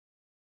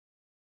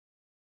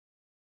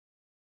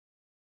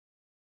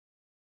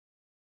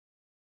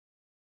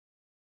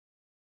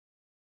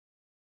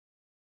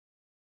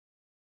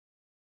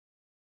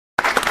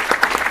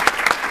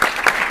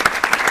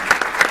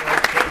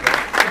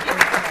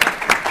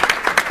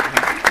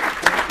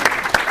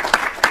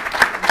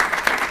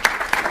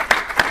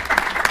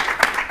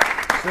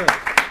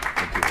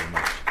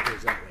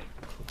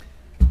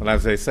Well,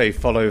 as they say,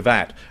 follow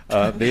that.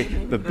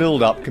 The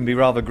build-up can be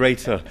rather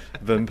greater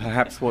than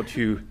perhaps what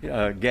you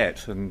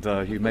get, and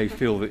you may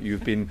feel that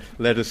you've been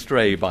led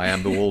astray by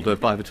Amber Walder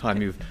by the time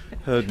you've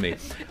heard me.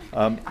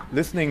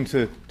 Listening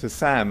to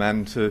Sam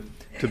and to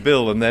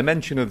Bill and their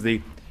mention of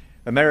the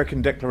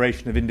American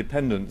Declaration of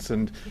Independence,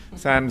 and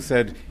Sam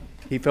said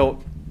he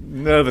felt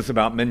nervous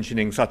about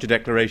mentioning such a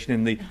declaration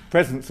in the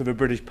presence of a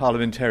British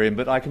parliamentarian,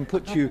 but I can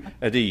put you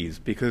at ease,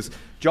 because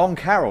John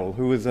Carroll,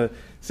 who was a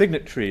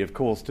signatory, of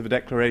course, to the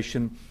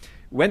declaration,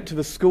 went to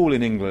the school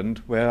in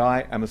England where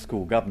I am a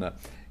school governor.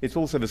 It's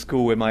also the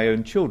school where my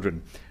own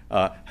children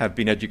have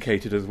been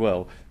educated as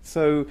well.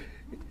 So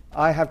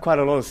I have quite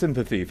a lot of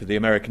sympathy for the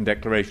American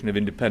Declaration of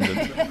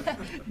Independence,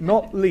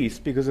 not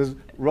least because, as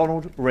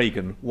Ronald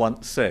Reagan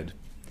once said,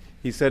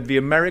 he said, "The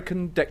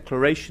American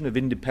Declaration of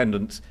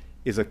Independence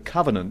is a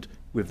covenant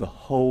with the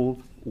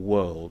whole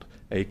world,"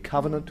 a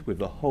covenant with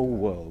the whole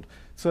world.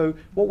 So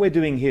what we're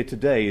doing here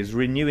today is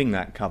renewing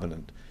that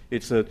covenant.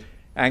 It's an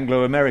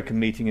Anglo-American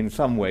meeting in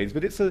some ways,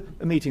 but it's a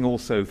meeting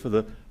also for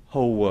the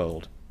whole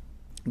world.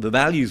 The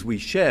values we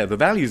share, the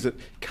values that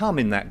come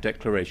in that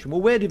declaration,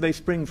 well, where did they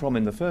spring from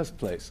in the first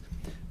place?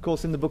 Of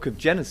course, in the book of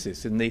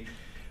Genesis, in the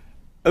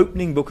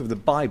opening book of the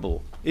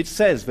Bible, it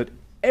says that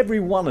every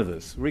one of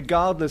us,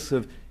 regardless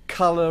of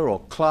colour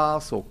or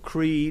class or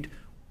creed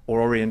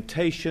or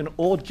orientation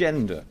or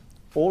gender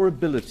or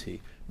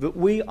ability, that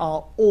we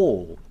are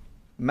all,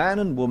 man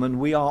and woman,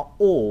 we are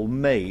all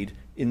made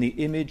in the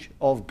image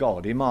of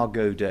God,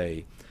 Imago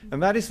Dei.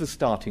 And that is the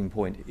starting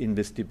point in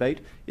this debate.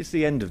 It's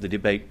the end of the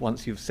debate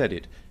once you've said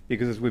it,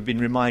 because as we've been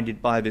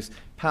reminded by this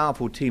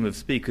powerful team of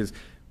speakers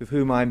with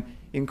whom I'm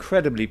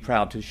incredibly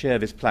proud to share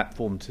this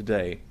platform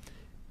today,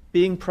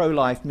 being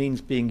pro-life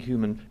means being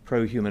human,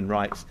 pro-human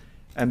rights,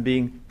 and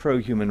being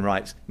pro-human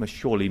rights must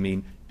surely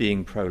mean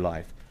being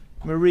pro-life.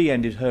 Marie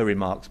ended her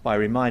remarks by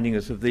reminding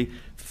us of the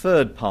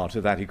third part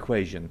of that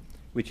equation,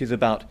 which is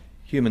about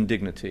human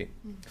dignity.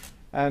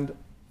 And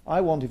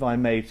I want, if I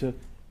may, to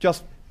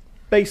just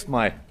base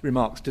my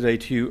remarks today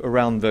to you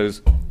around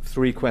those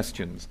three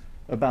questions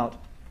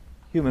about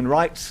human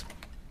rights,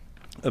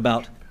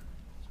 about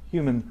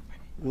human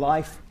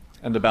life,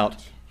 and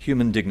about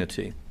human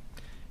dignity.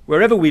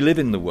 Wherever we live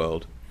in the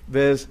world,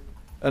 there's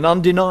an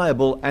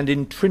undeniable and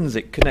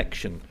intrinsic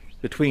connection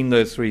between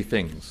those three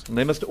things, and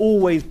they must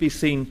always be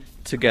seen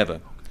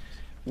together.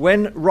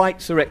 When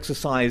rights are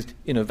exercised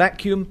in a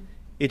vacuum,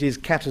 it is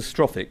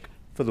catastrophic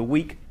for the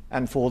weak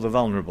and for the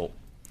vulnerable.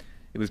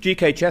 It was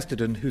G.K.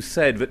 Chesterton who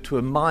said that to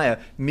admire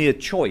mere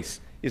choice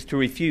is to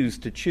refuse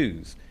to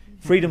choose.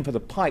 Freedom for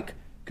the pike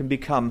can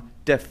become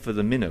death for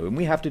the minnow, and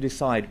we have to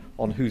decide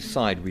on whose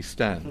side we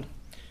stand.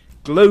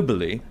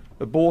 Globally,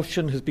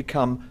 abortion has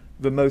become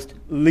the most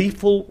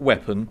lethal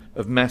weapon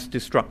of mass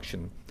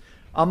destruction.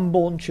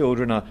 Unborn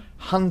children are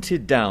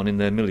hunted down in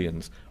their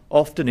millions,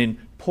 often in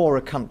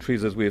poorer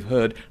countries, as we've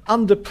heard,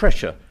 under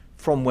pressure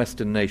from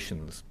Western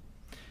nations.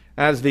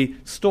 As the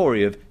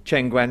story of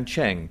Chen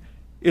Guangcheng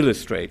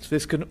illustrates,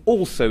 this can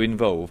also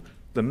involve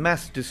the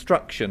mass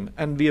destruction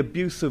and the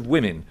abuse of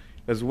women,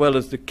 as well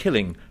as the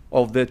killing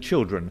of their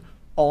children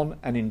on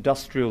an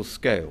industrial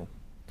scale.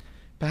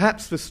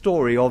 Perhaps the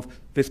story of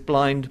this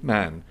blind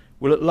man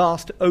will at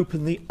last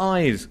open the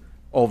eyes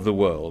of the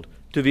world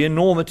to the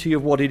enormity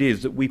of what it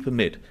is that we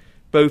permit,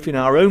 both in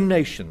our own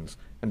nations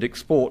and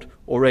export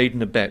or aid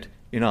and abet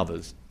in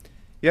others.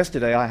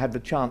 Yesterday I had the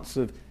chance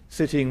of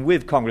sitting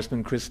with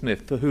Congressman Chris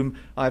Smith, for whom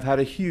I've had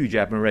a huge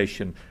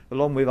admiration,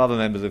 along with other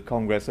members of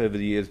Congress over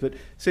the years, but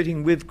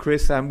sitting with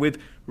Chris and with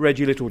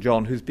Reggie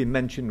Littlejohn, who's been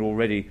mentioned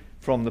already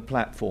from the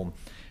platform.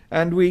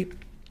 And we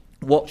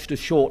watched a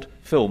short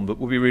film that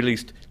will be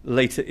released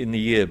later in the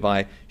year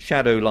by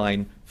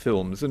Shadowline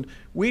Films, and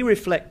we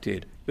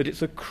reflected that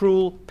it's a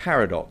cruel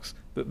paradox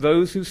that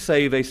those who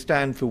say they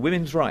stand for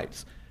women's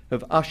rights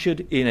have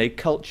ushered in a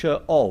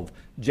culture of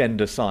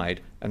gendercide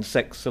and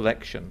sex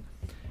selection,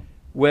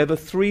 where the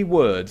three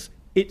words,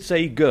 "it's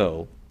a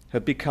girl,"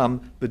 have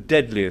become the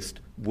deadliest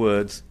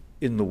words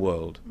in the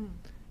world.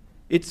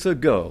 "It's a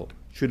girl"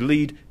 should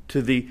lead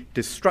to the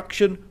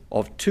destruction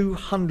of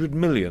 200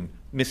 million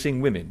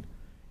missing women.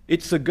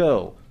 "It's a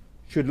girl"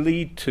 should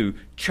lead to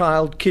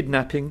child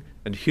kidnapping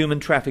and human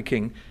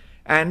trafficking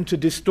and to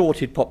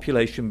distorted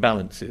population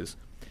balances.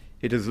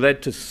 It has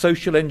led to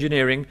social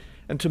engineering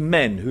and to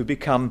men who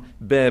become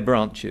bare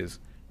branches.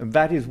 And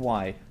that is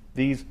why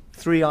these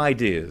three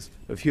ideas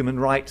of human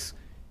rights,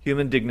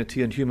 human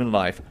dignity and human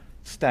life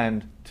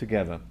stand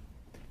together.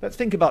 Let's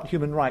think about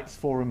human rights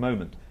for a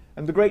moment,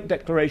 and the great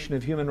Declaration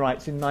of Human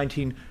Rights in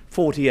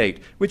 1948,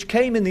 which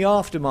came in the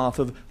aftermath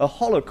of a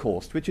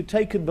Holocaust which had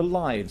taken the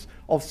lives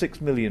of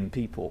 6 million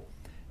people.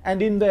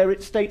 And in there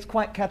it states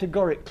quite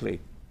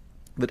categorically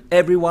that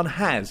everyone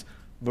has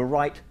the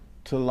right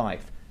to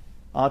life.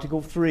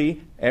 Article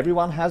 3,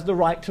 everyone has the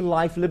right to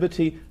life,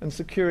 liberty and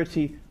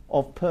security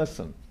of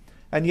person.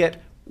 And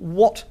yet,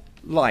 what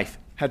life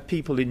had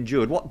people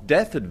endured? What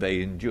death had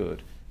they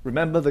endured?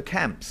 Remember the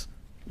camps.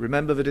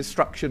 Remember the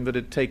destruction that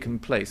had taken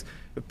place.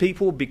 The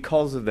people,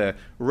 because of their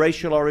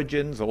racial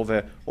origins or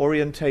their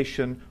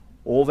orientation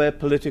or their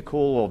political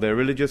or their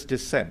religious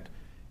dissent.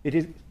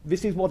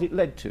 This is what it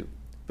led to,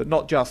 but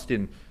not just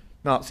in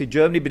Nazi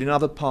Germany, but in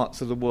other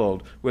parts of the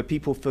world, where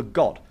people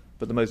forgot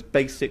that the most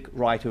basic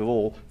right of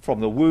all, from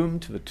the womb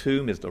to the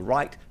tomb, is the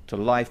right to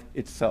life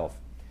itself.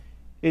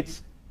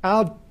 It's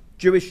our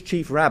Jewish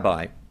chief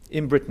rabbi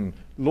in Britain,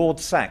 Lord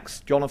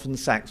Sachs, Jonathan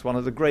Sachs, one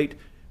of the great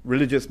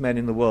religious men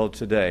in the world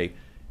today,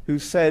 who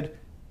said,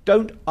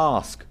 "Don't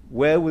ask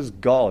where was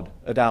God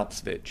at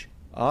Auschwitz,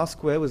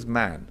 ask where was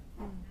man.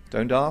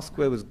 Don't ask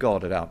where was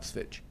God at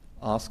Auschwitz,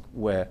 ask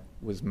where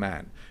was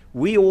man."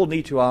 We all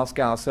need to ask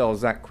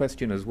ourselves that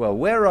question as well.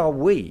 Where are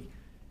we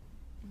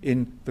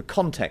in the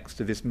context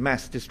of this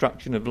mass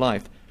destruction of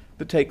life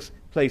that takes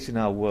place in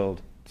our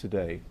world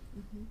today?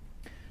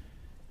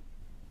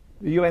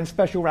 The UN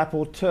Special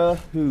Rapporteur,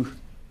 who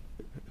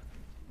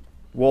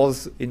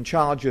was in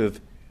charge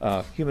of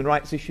human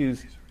rights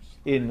issues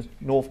in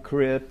North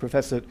Korea,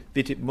 Professor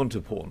Vitit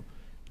Munterporn,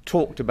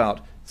 talked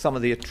about some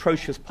of the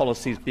atrocious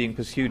policies being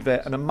pursued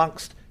there, and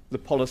amongst the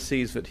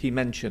policies that he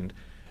mentioned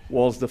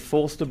was the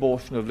forced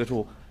abortion of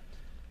little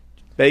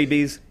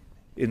babies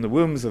in the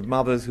wombs of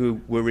mothers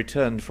who were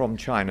returned from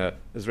China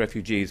as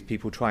refugees,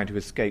 people trying to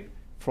escape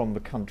from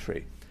the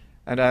country.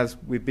 And as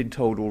we've been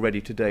told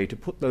already today, to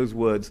put those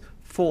words,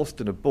 forced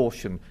and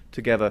abortion,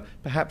 together,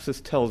 perhaps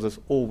this tells us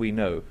all we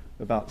know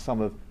about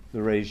some of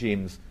the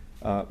regimes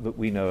that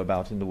we know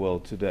about in the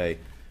world today.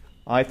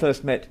 I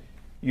first met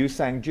Yu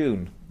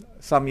Sang-jun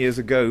some years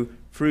ago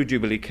through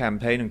Jubilee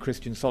Campaign and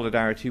Christian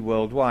Solidarity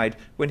Worldwide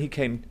when he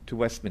came to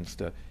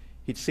Westminster.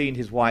 He'd seen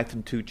his wife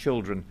and 2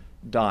 children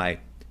die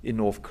in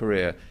North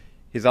Korea.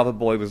 His other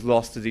boy was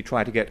lost as he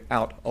tried to get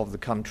out of the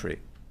country.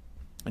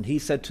 And he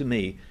said to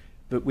me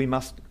that we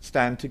must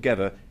stand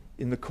together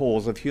in the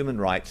cause of human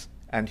rights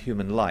and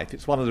human life.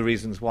 It's one of the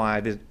reasons why I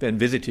then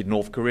visited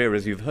North Korea,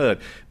 as you've heard,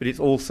 but it's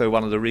also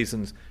one of the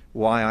reasons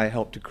why I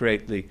helped to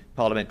create the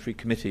Parliamentary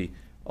Committee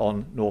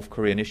on North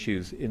Korean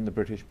issues in the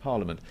British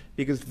Parliament,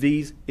 because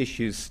these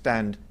issues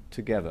stand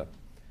together.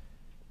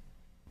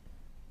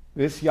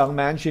 This young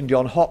man, Shin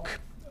Yeon-hok,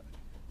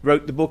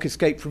 wrote the book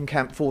Escape from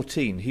Camp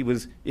 14. He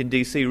was in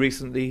DC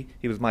recently.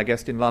 He was my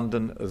guest in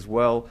London as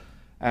well,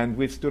 and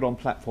we've stood on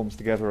platforms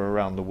together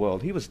around the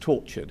world. He was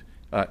tortured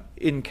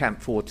in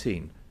Camp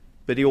 14,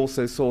 but he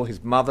also saw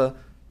his mother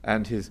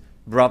and his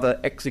brother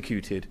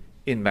executed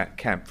in that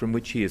camp from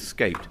which he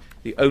escaped,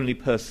 the only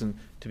person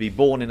to be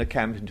born in a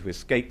camp and to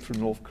escape from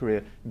North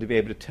Korea and to be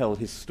able to tell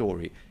his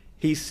story.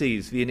 He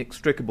sees the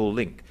inextricable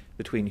link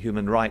between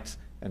human rights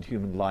and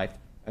human life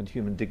and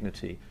human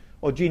dignity.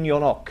 Or Jin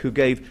Yeon-ok, who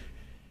gave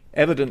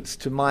evidence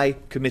to my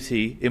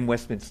committee in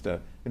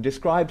Westminster and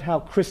described how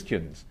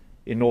Christians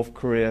in North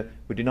Korea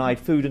were denied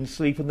food and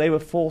sleep, and they were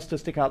forced to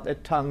stick out their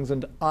tongues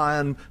and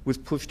iron was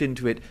pushed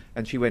into it.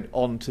 And she went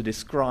on to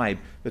describe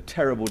the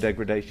terrible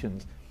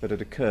degradations that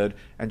had occurred,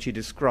 and she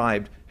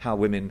described how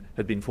women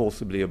had been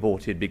forcibly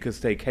aborted because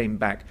they came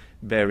back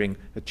bearing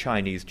a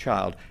Chinese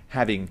child,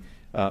 having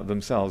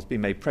themselves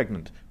been made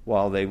pregnant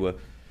while they were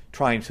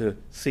trying to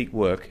seek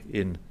work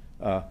in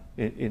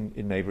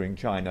neighbouring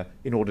China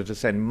in order to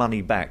send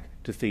money back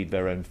to feed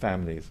their own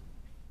families.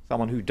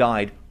 Someone who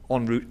died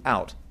en route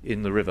out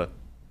in the river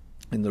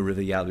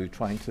Yalu,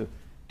 trying to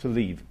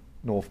leave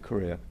North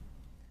Korea.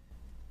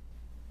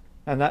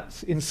 And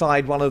that's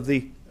inside one of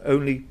the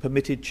only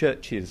permitted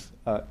churches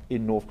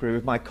in North Korea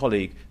with my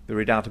colleague, the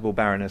redoubtable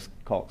Baroness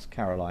Cox,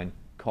 Caroline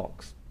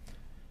Cox.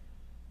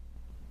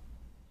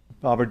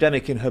 Barbara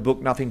Demick, in her book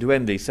Nothing to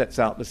Envy, sets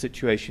out the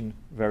situation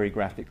very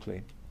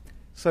graphically.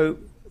 So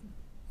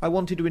I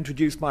wanted to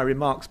introduce my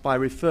remarks by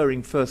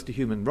referring first to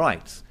human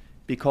rights,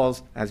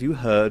 because, as you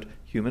heard,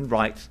 human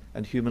rights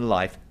and human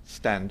life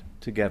stand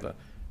together.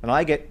 And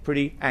I get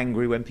pretty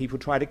angry when people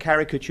try to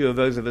caricature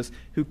those of us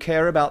who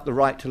care about the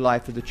right to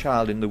life of the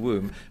child in the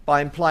womb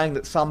by implying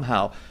that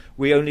somehow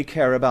we only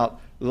care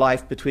about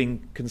life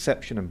between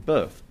conception and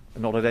birth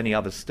and not at any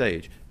other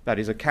stage. That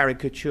is a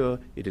caricature,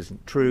 it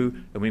isn't true,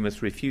 and we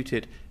must refute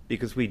it,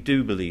 because we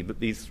do believe that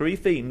these 3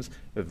 themes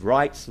of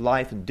rights,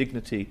 life and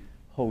dignity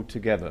hold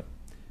together.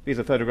 These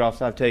are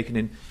photographs I've taken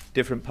in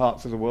different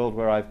parts of the world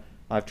where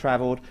I've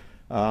travelled.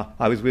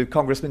 I was with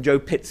Congressman Joe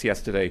Pitts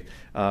yesterday,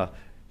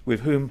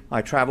 with whom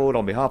I travelled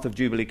on behalf of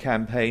Jubilee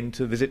Campaign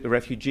to visit the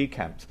refugee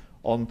camps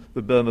on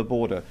the Burma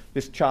border.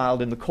 This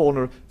child in the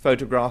corner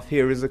photograph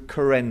here is a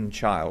Karen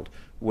child,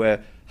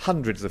 where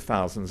hundreds of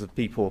thousands of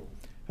people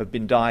have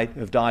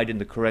died in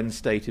the Karen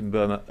state in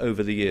Burma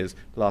over the years.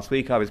 Last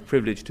week I was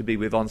privileged to be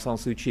with Aung San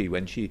Suu Kyi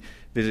when she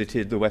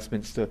visited the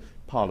Westminster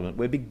Parliament.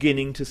 We're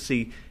beginning to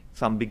see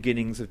some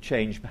beginnings of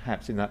change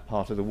perhaps in that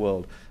part of the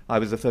world. I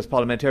was the first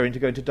parliamentarian to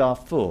go into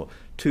Darfur.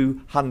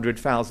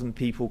 200,000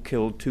 people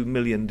killed, 2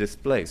 million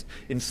displaced.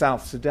 In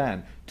South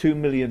Sudan, 2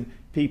 million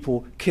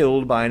people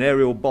killed by an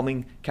aerial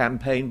bombing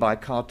campaign by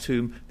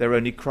Khartoum, their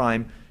only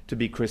crime to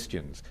be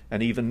Christians.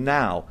 And even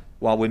now,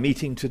 while we're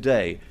meeting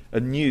today,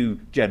 a new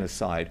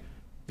genocide,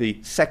 the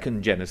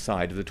second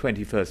genocide of the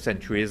 21st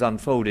century, is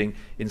unfolding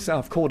in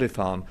South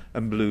Kordofan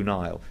and Blue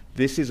Nile.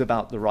 This is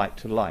about the right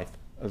to life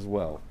as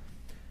well.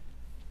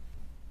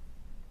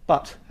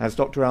 But, as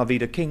Dr.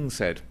 Alveda King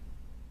said,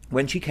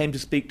 when she came to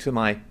speak to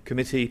my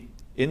committee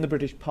in the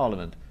British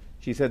Parliament,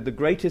 she said the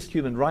greatest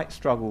human rights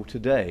struggle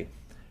today,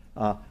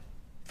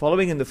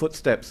 following in the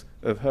footsteps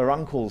of her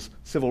uncle's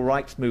civil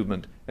rights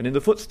movement and in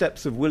the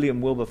footsteps of William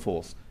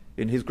Wilberforce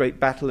in his great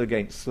battle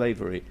against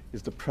slavery,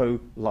 is the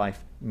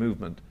pro-life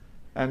movement.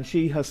 And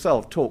she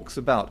herself talks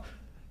about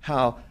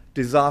how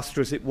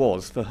disastrous it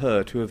was for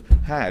her to have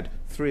had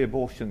 3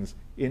 abortions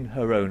in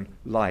her own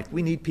life.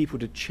 We need people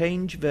to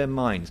change their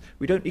minds.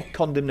 We don't need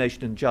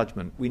condemnation and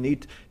judgment. We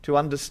need to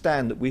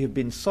understand that we have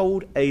been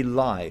sold a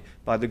lie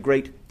by the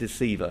great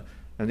deceiver,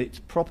 and it's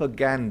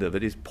propaganda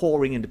that is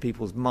pouring into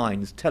people's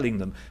minds, telling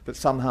them that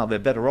somehow they're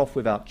better off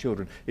without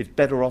children, it's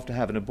better off to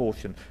have an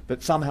abortion,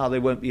 but somehow they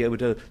won't be able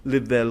to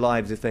live their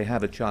lives if they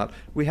have a child.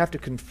 We have to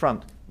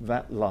confront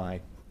that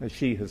lie, as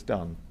she has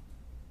done.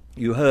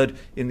 You heard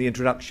in the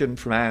introduction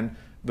from Anne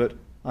that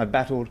I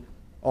battled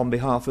on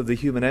behalf of the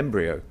human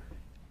embryo.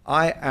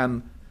 I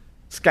am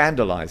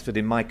scandalised that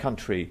in my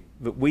country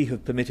that we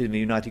have permitted in the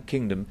United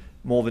Kingdom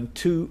more than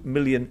 2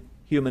 million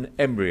human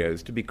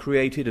embryos to be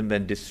created and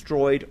then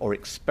destroyed or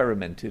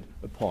experimented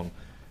upon.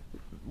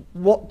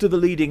 What do the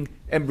leading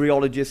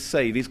embryologists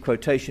say? These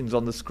quotations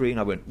on the screen,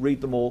 I won't read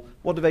them all.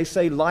 What do they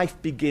say?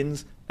 Life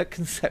begins at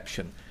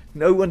conception.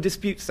 No one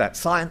disputes that.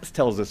 Science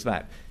tells us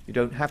that. You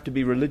don't have to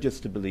be religious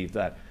to believe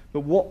that.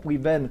 But what we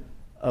then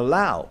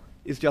allow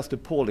is just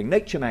appalling.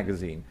 Nature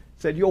magazine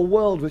said your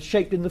world was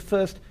shaped in the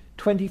first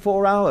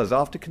 24 hours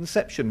after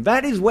conception.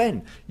 That is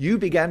when you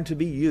began to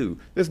be you.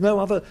 There's no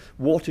other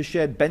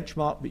watershed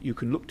benchmark that you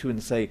can look to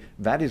and say,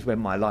 that is when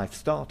my life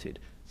started.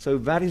 So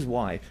that is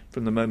why,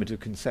 from the moment of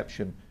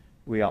conception,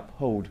 we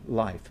uphold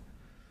life.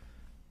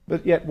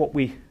 But yet what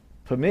we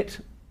permit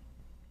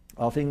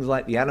are things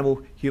like the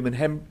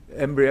animal-human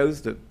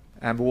embryos that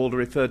Amber Walder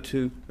referred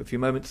to a few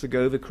moments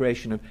ago, the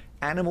creation of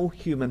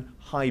animal-human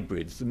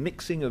hybrids, the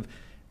mixing of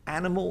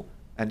animal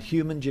and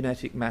human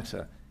genetic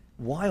matter.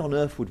 Why on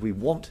earth would we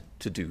want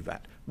to do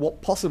that?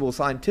 What possible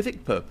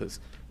scientific purpose,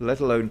 let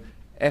alone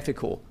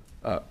ethical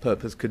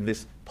purpose, can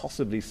this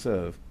possibly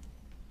serve?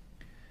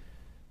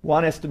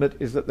 One estimate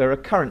is that there are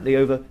currently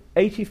over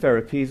 80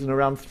 therapies and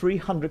around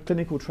 300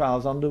 clinical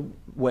trials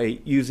underway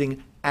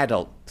using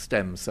adult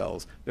stem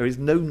cells. There is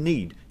no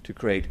need to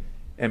create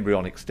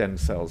embryonic stem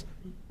cells.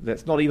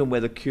 That's not even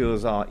where the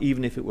cures are,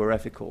 even if it were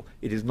ethical.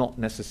 It is not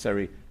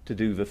necessary to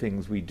do the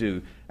things we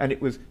do. And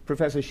it was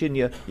Professor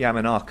Shinya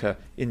Yamanaka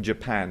in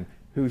Japan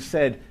who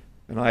said,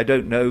 and I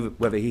don't know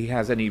whether he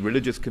has any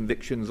religious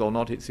convictions or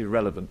not, it's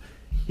irrelevant.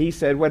 He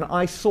said, when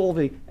I saw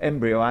the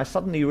embryo, I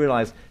suddenly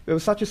realized there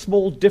was such a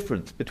small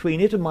difference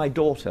between it and my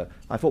daughter.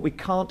 I thought, we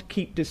can't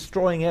keep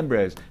destroying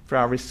embryos for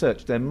our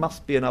research. There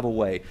must be another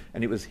way.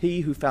 And it was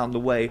he who found the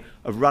way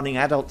of running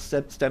adult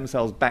stem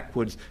cells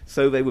backwards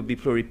so they would be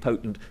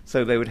pluripotent,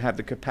 so they would have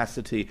the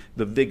capacity,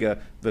 the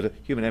vigor that a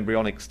human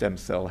embryonic stem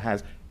cell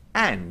has,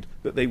 and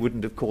that they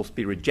wouldn't, of course,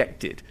 be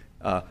rejected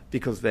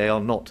because they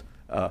are not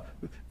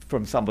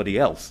from somebody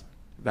else.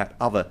 That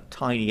other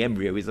tiny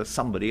embryo is a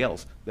somebody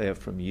else. They are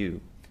from you.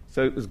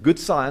 So it was good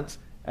science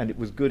and it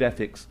was good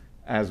ethics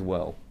as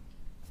well.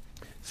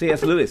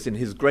 C.S. Lewis, in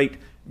his great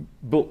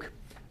book,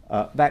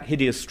 That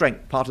Hideous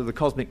Strength, part of the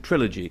Cosmic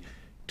Trilogy,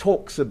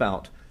 talks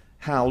about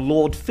how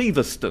Lord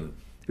Feverstone,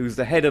 who's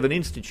the head of an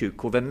institute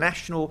called the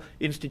National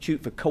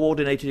Institute for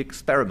Coordinated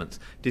Experiments,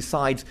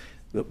 decides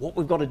that what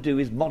we've got to do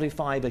is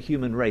modify the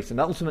human race. And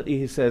ultimately,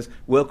 he says,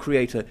 we'll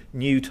create a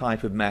new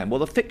type of man. Well,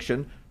 the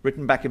fiction,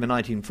 written back in the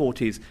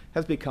 1940s,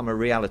 has become a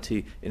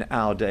reality in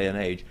our day and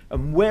age.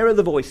 And where are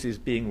the voices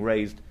being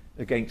raised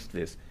against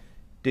this?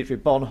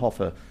 Dietrich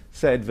Bonhoeffer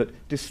said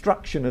that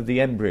destruction of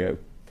the embryo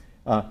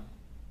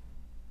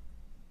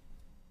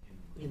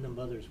in the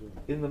mother's womb.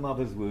 In the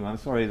mother's womb. I'm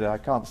sorry that I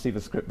can't see the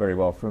script very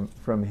well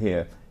from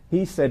here.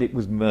 He said it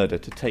was murder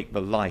to take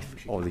the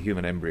life of the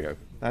human embryo.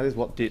 That is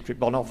what Dietrich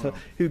Bonhoeffer,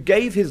 who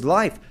gave his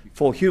life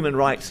for human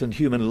rights and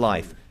human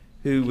life,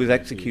 who was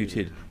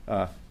executed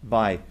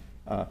by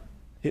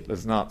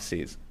Hitler's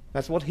Nazis.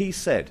 That's what he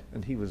said,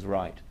 and he was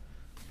right.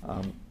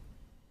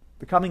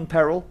 The coming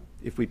peril,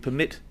 if we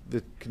permit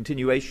the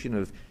continuation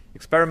of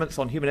experiments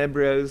on human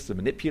embryos, the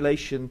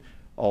manipulation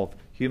of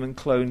human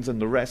clones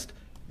and the rest,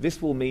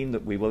 this will mean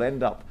that we will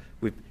end up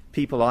with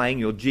people eyeing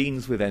your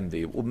genes with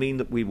envy. It will mean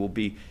that we will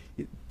be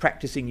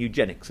practicing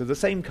eugenics of the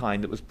same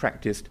kind that was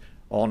practiced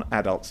on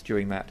adults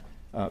during that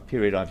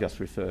period I've just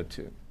referred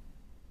to.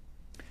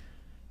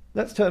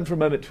 Let's turn for a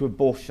moment to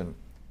abortion.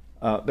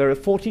 There are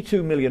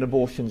 42 million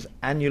abortions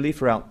annually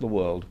throughout the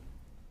world,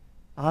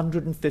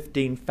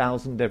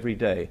 115,000 every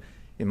day.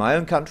 In my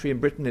own country, in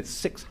Britain, it's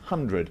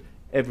 600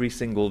 every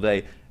single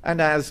day. And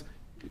as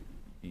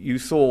you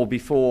saw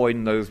before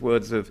in those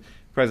words of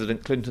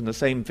President Clinton, the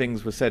same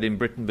things were said in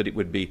Britain, but it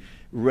would be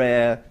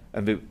rare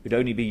and it would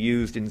only be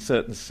used in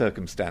certain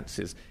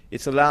circumstances.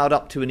 It's allowed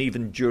up to and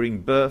even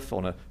during birth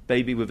on a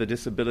baby with a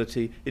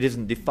disability. It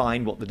isn't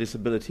defined what the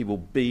disability will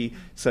be,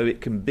 so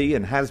it can be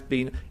and has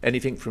been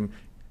anything from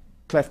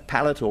cleft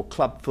palate or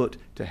clubfoot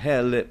to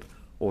hare lip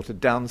or to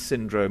Down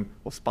syndrome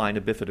or spina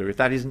bifida. If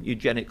that isn't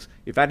eugenics,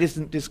 if that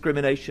isn't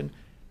discrimination,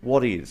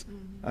 what is?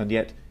 And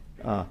yet,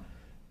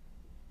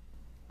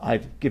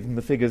 I've given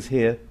the figures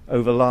here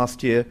over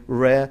last year,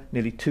 rare,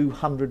 nearly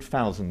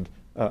 200,000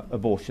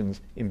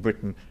 abortions in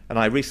Britain. And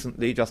I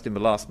recently, just in the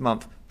last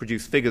month,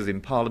 produced figures in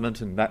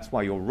Parliament, and that's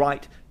why you're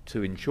right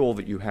to ensure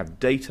that you have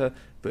data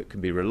that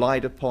can be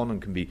relied upon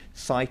and can be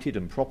cited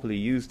and properly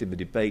used in the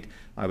debate.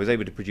 I was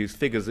able to produce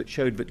figures that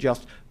showed that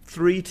just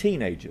 3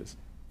 teenagers,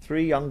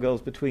 3 young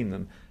girls between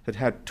them, had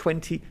had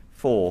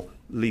 24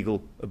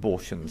 legal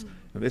abortions.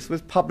 And this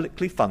was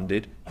publicly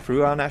funded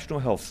through our National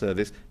Health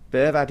Service.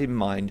 Bear that in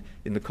mind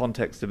in the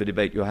context of a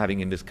debate you're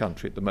having in this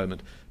country at the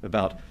moment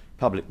about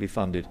publicly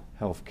funded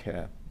health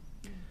care.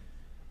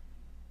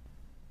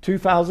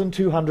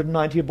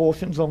 2,290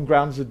 abortions on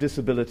grounds of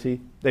disability.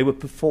 They were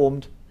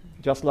performed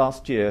just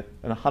last year,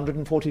 and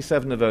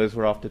 147 of those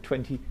were after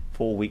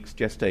 24 weeks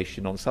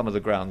gestation on some of the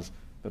grounds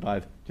that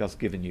I've just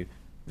given you.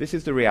 This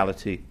is the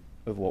reality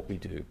of what we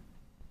do.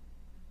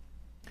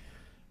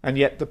 And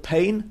yet the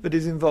pain that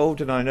is involved,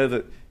 and I know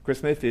that Chris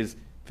Smith is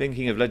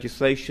thinking of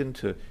legislation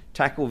to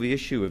tackle the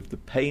issue of the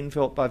pain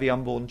felt by the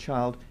unborn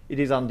child, it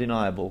is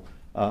undeniable.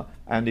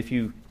 And if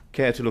you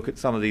care to look at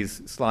some of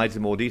these slides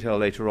in more detail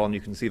later on, you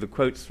can see the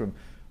quotes from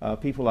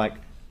people like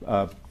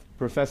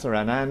Professor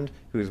Anand,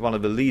 who is one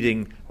of the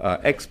leading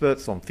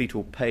experts on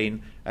fetal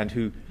pain and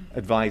who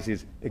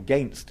advises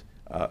against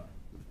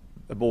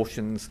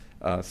abortions,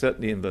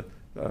 certainly in the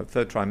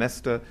third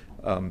trimester,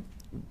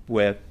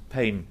 where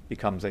pain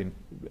becomes a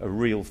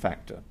real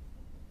factor.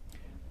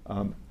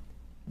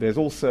 There's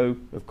also,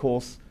 of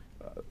course,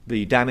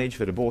 the damage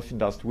that abortion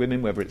does to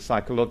women, whether it's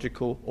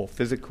psychological or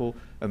physical,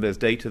 and there's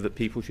data that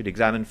people should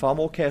examine far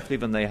more carefully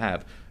than they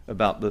have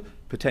about the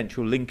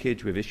potential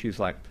linkage with issues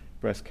like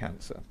breast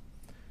cancer.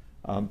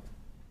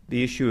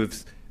 The issue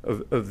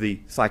of the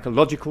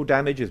psychological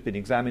damage has been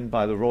examined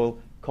by the Royal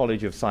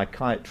College of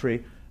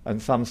Psychiatry,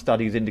 and some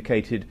studies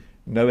indicated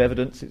no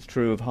evidence, it's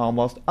true, of harm,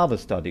 whilst other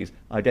studies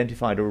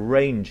identified a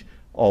range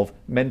of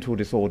mental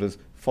disorders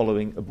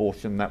following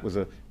abortion. That was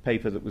a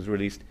paper that was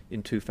released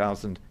in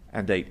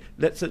 2008.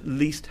 Let's at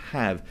least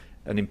have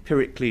an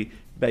empirically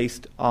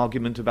based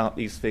argument about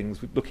these things,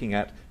 looking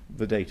at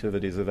the data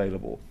that is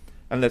available.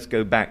 And let's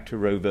go back to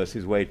Roe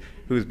versus Wade,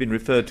 who has been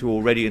referred to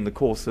already in the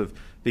course of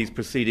these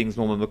proceedings.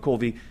 Norma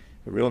McCorvey,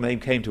 her real name,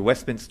 came to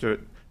Westminster at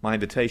my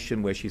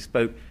invitation, where she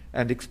spoke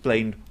and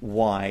explained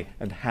why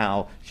and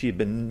how she had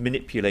been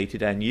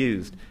manipulated and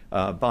used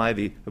by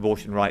the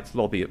abortion rights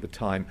lobby at the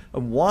time,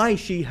 and why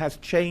she has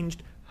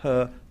changed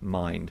her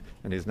mind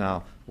and is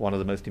now one of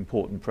the most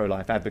important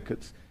pro-life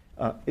advocates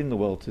in the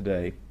world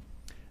today.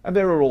 And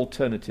there are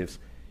alternatives.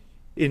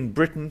 In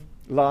Britain,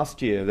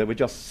 last year, there were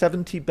just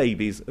 70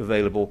 babies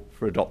available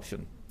for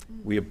adoption.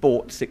 We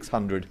abort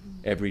 600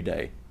 every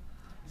day.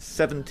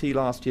 70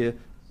 last year,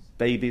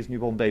 babies,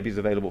 newborn babies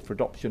available for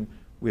adoption.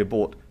 We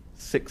abort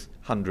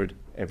 600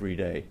 every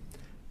day.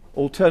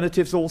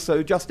 Alternatives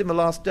also, just in the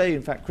last day,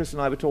 in fact, Chris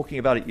and I were talking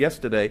about it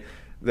yesterday,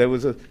 there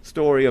was a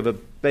story of a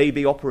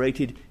baby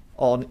operated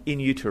on in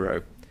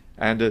utero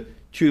and a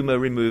tumour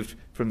removed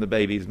from the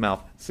baby's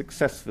mouth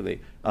successfully.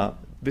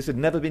 This had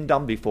never been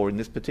done before in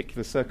this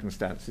particular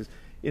circumstances.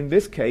 In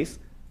this case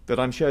that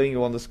I'm showing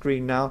you on the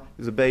screen now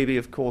is a baby,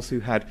 of course, who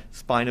had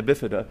spina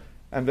bifida,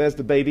 and there's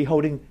the baby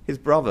holding his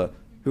brother,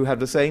 who had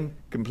the same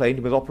complaint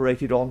and was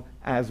operated on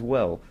as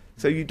well.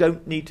 So you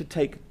don't need to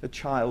take a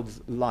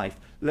child's life.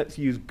 Let's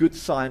use good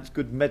science,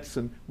 good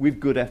medicine, with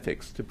good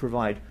ethics to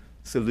provide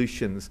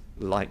solutions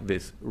like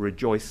this,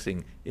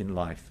 rejoicing in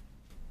life.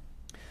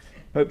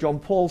 Pope John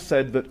Paul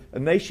said that a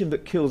nation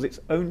that kills its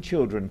own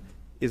children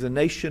is a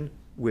nation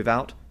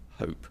without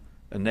hope.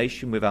 A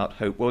nation without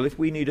hope. Well, if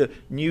we need a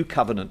new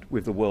covenant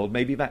with the world,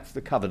 maybe that's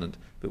the covenant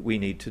that we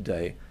need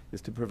today,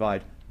 is to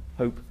provide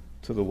hope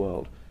to the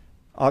world.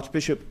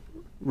 Archbishop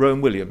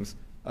Rowan Williams,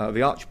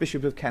 the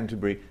Archbishop of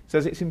Canterbury,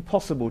 says it's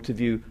impossible to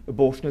view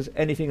abortion as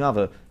anything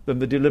other than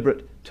the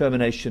deliberate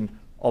termination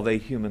of a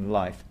human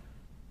life.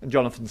 And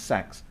Jonathan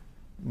Sacks,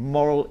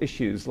 moral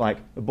issues like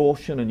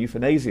abortion and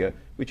euthanasia,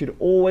 which had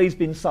always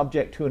been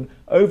subject to an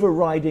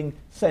overriding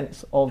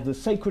sense of the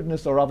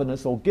sacredness or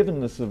otherness or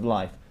givenness of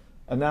life,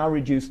 are now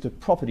reduced to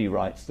property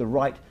rights, the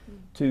right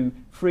to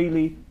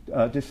freely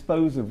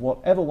dispose of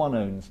whatever one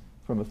owns,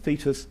 from a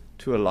fetus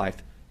to a life,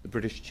 the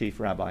British chief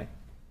rabbi.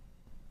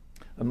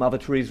 And Mother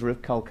Teresa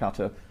of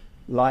Calcutta,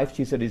 life,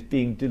 she said, is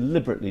being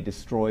deliberately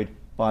destroyed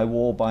by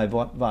war, by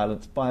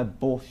violence, by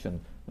abortion.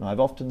 And I've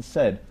often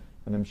said,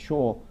 and I'm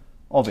sure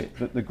of it,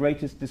 that the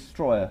greatest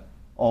destroyer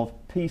of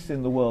peace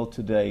in the world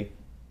today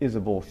is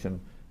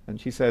abortion. And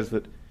she said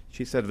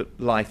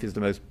that life is the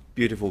most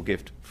beautiful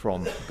gift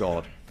from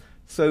God.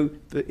 So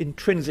the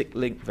intrinsic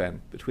link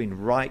then between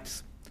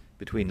rights,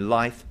 between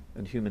life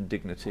and human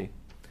dignity.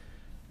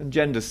 And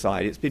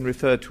gendercide, it's been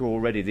referred to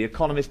already. The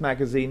Economist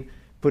magazine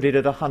put it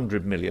at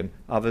 100 million.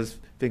 Others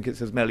think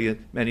it's as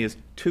many as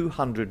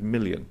 200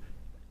 million.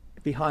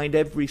 Behind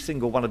every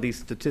single one of these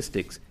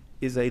statistics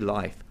is a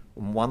life,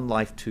 and one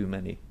life too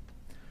many.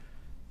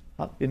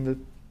 In the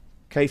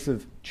Case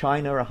of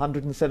China,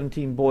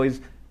 117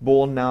 boys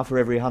born now for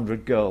every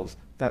 100 girls.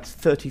 That's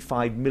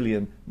 35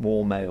 million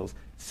more males.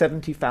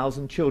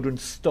 70,000 children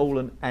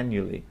stolen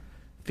annually.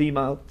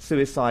 Female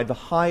suicide, the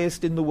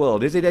highest in the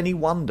world. Is it any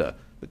wonder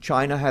that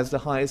China has the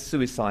highest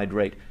suicide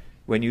rate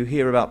when you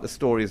hear about the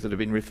stories that have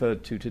been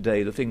referred to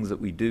today, the things that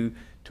we do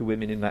to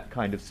women in that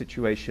kind of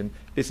situation?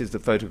 This is the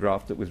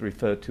photograph that was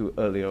referred to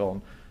earlier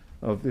on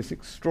of this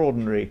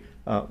extraordinary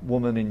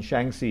woman in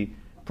Shaanxi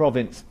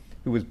province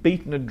who was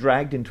beaten and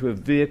dragged into a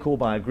vehicle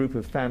by a group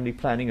of family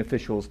planning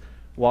officials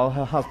while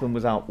her husband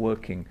was out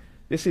working.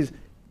 This is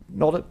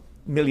not a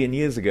million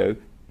years ago.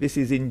 This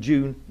is in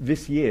June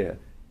this year.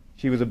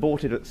 She was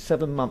aborted at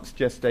 7 months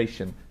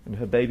gestation, and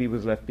her baby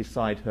was left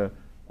beside her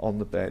on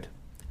the bed.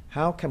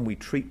 How can we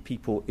treat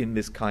people in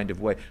this kind of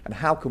way? And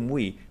how can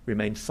we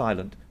remain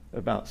silent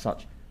about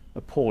such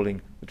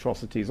appalling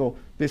atrocities? Or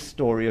this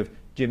story of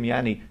Jim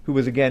Yanni, who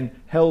was again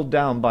held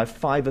down by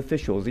 5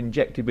 officials,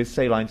 injected with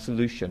saline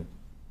solution.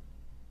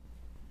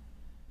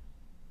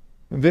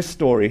 And this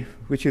story,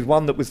 which is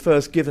one that was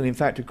first given, in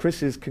fact, to Chris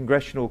Smith's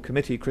congressional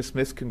committee,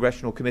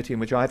 in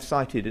which I've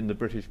cited in the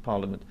British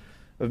Parliament,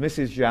 of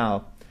Mrs.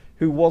 Zhao,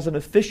 who was an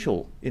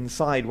official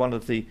inside one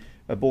of the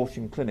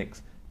abortion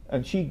clinics.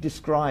 And she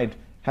described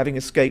having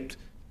escaped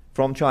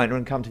from China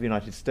and come to the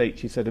United States.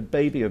 She said a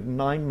baby of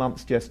 9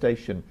 months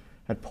gestation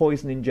had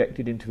poison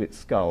injected into its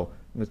skull,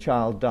 and the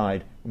child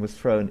died and was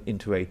thrown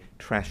into a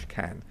trash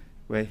can.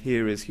 Where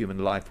here is human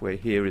life, where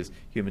here is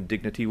human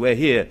dignity, where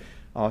here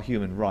are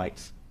human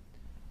rights.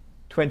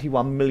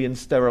 21 million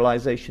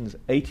sterilizations,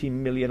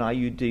 18 million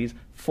IUDs,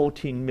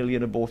 14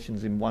 million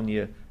abortions in 1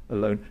 year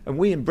alone. And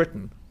we in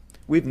Britain,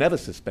 we've never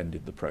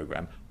suspended the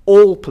programme.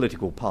 All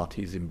political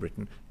parties in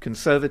Britain,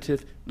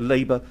 Conservative,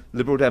 Labour,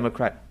 Liberal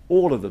Democrat,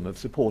 all of them have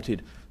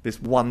supported this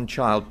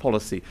one-child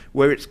policy,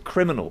 where it's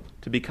criminal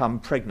to become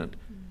pregnant,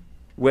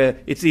 where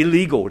it's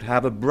illegal to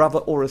have a brother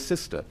or a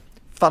sister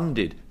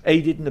funded,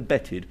 aided and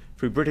abetted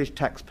through British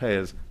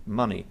taxpayers'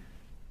 money.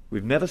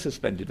 We've never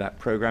suspended that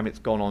programme. It's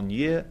gone on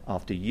year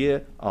after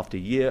year after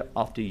year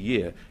after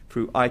year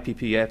through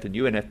IPPF and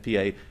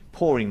UNFPA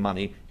pouring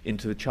money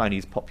into the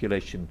Chinese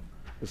Population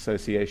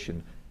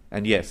Association.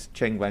 And yes,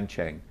 Chen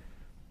Guangcheng,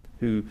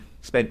 who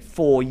spent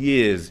 4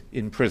 years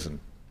in prison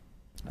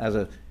as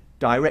a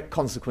direct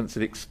consequence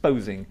of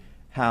exposing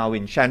how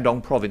in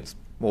Shandong province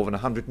more than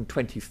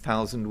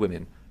 120,000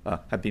 women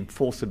had been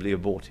forcibly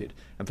aborted.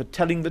 And for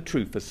telling the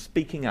truth, for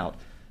speaking out,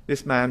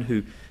 this man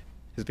who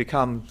has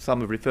become, some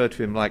have referred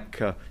to him like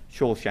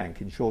Shawshank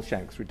in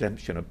Shawshank's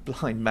Redemption, a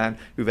blind man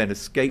who then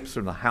escapes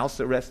from the house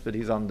arrest that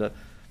he's under,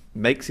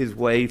 makes his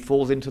way,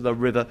 falls into the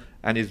river,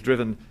 and is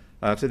driven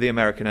to the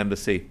American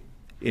embassy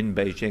in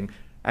Beijing,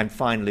 and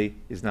finally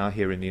is now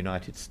here in the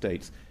United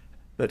States.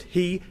 That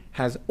he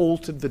has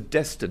altered the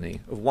destiny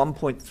of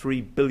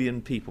 1.3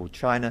 billion people.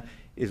 China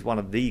is one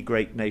of the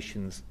great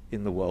nations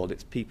in the world.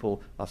 Its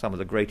people are some of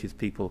the greatest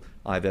people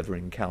I've ever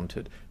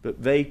encountered.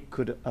 But they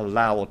could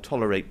allow or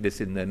tolerate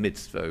this in their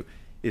midst, though,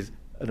 is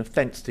an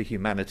offence to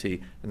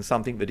humanity and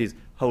something that is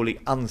wholly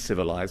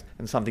uncivilized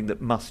and something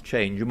that must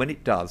change. And when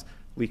it does,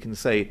 we can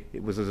say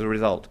it was as a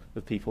result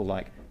of people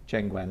like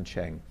Chen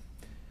Guangcheng.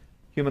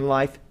 Human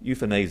life,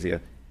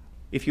 euthanasia.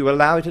 If you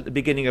allow it at the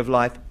beginning of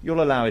life,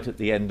 you'll allow it at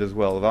the end as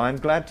well. Though I'm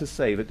glad to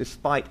say that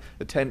despite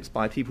attempts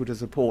by people to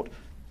support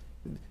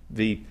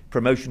the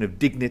promotion of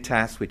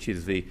Dignitas, which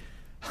is the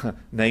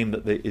name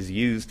that is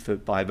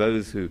used by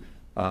those who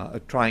are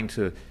trying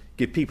to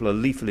give people a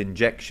lethal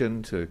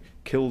injection to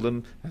kill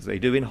them, as they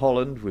do in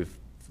Holland with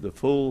the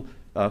full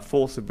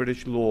force of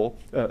British law,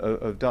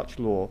 of Dutch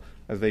law,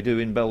 as they do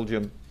in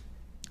Belgium,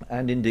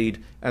 and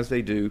indeed as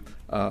they do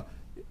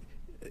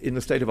in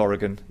the state of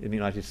Oregon in the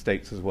United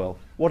States as well.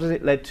 What has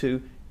it led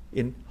to?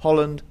 In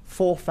Holland,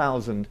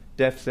 4,000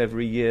 deaths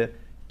every year,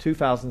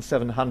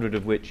 2,700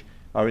 of which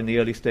are in the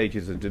early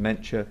stages of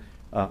dementia,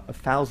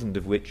 1,000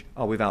 of which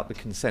are without the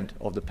consent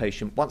of the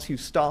patient. Once you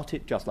start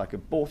it, just like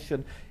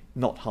abortion,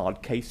 not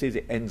hard cases,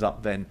 it ends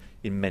up then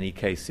in many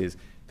cases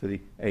for the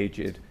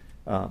aged.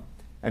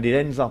 And it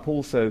ends up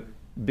also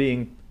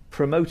being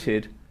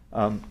promoted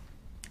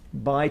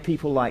by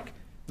people like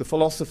the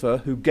philosopher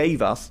who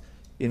gave us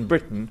in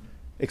Britain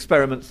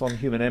experiments on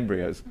human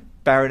embryos,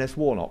 Baroness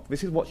Warnock.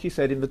 This is what she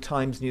said in the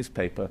Times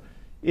newspaper.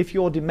 If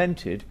you're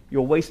demented,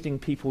 you're wasting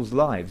people's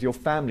lives, your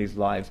family's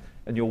lives,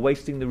 and you're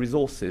wasting the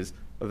resources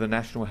of the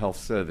National Health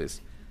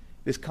Service.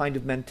 This kind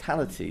of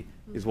mentality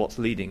is what's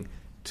leading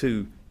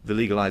to the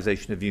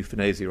legalization of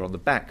euthanasia on the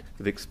back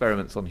of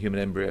experiments on human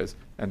embryos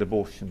and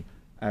abortion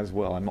as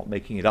well. I'm not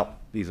making it up.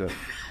 These are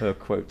her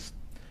quotes.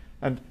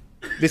 And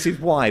this is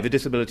why the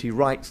disability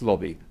rights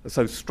lobby are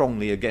so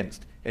strongly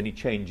against any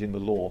change in the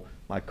law.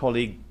 My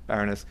colleague,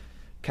 Baroness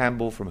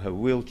Campbell, from her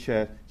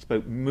wheelchair,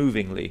 spoke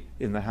movingly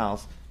in the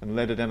House and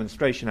led a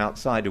demonstration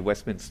outside of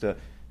Westminster,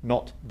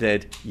 not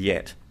dead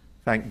yet.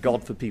 Thank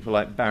God for people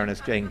like Baroness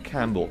Jane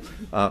Campbell.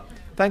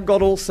 Thank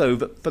God also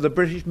for the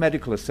British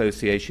Medical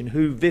Association,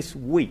 who this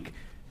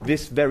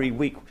very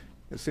week,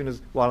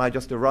 while I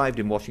just arrived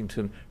in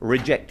Washington,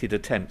 rejected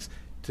attempts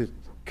to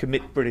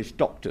commit British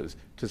doctors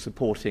to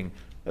supporting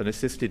an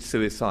assisted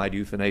suicide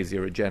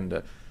euthanasia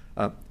agenda.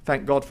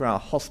 Thank God for our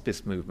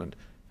hospice movement.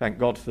 Thank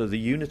God for the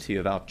unity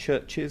of our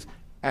churches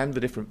and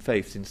the different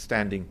faiths in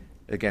standing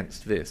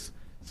against this.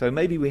 So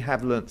maybe we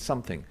have learnt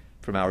something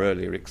from our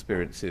earlier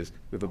experiences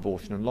with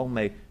abortion, and long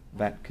may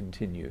that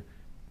continue.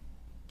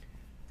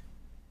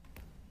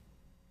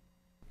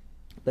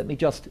 Let me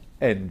just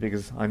end,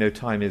 because I know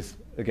time is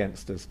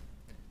against us.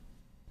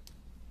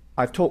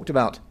 I've talked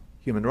about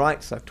human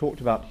rights, I've talked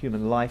about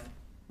human life.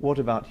 What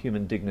about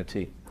human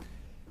dignity?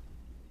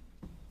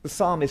 The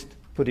psalmist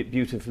put it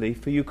beautifully,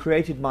 "For you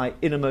created my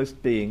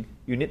innermost being,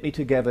 you knit me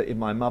together in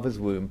my mother's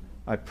womb.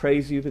 I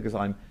praise you because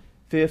I'm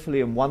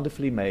fearfully and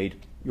wonderfully made.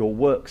 Your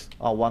works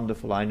are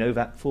wonderful, I know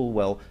that full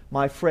well.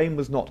 My frame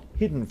was not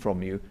hidden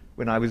from you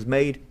when I was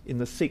made in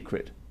the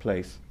secret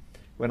place.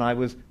 When I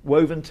was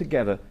woven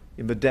together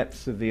in the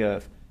depths of the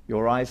earth,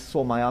 your eyes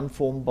saw my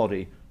unformed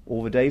body.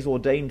 All the days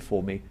ordained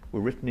for me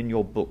were written in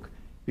your book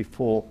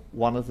before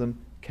one of them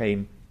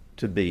came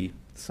to be."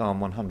 Psalm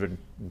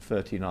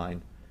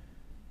 139.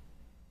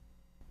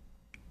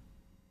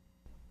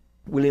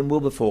 William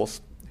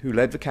Wilberforce, who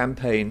led the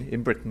campaign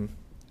in Britain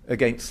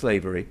against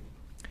slavery,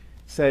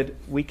 said,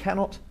 "We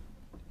cannot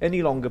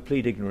any longer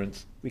plead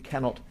ignorance, we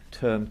cannot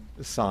turn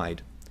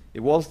aside."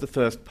 It was the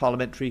first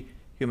parliamentary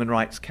human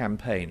rights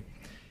campaign.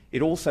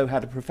 It also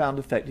had a profound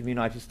effect in the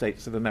United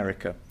States of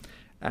America,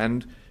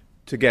 and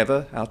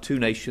together our two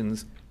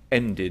nations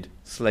ended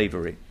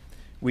slavery.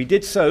 We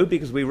did so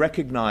because we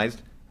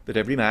recognized that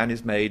every man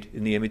is made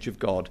in the image of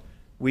God.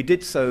 We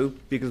did so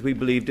because we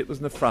believed it was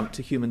an affront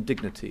to human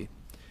dignity.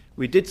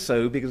 We did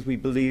so because we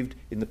believed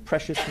in the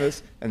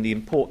preciousness and the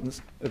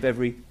importance of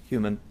every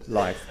human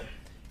life.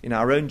 In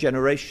our own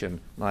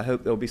generation, and I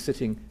hope there'll be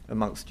sitting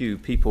amongst you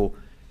people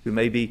who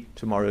may be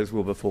tomorrow's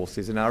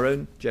Wilberforces, in our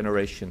own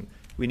generation,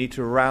 we need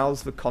to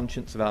rouse the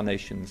conscience of our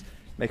nations,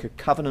 make a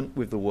covenant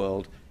with the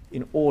world,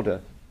 in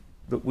order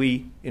that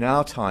we, in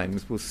our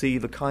times, will see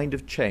the kind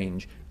of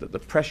change that the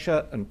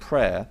pressure and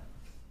prayer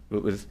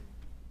that was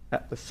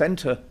at the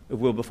centre of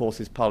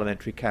Wilberforce's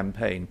parliamentary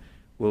campaign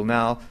will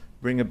now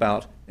bring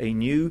about a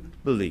new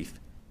belief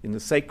in the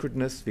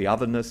sacredness, the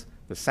otherness,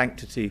 the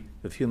sanctity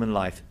of human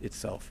life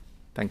itself.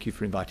 Thank you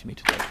for inviting me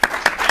today.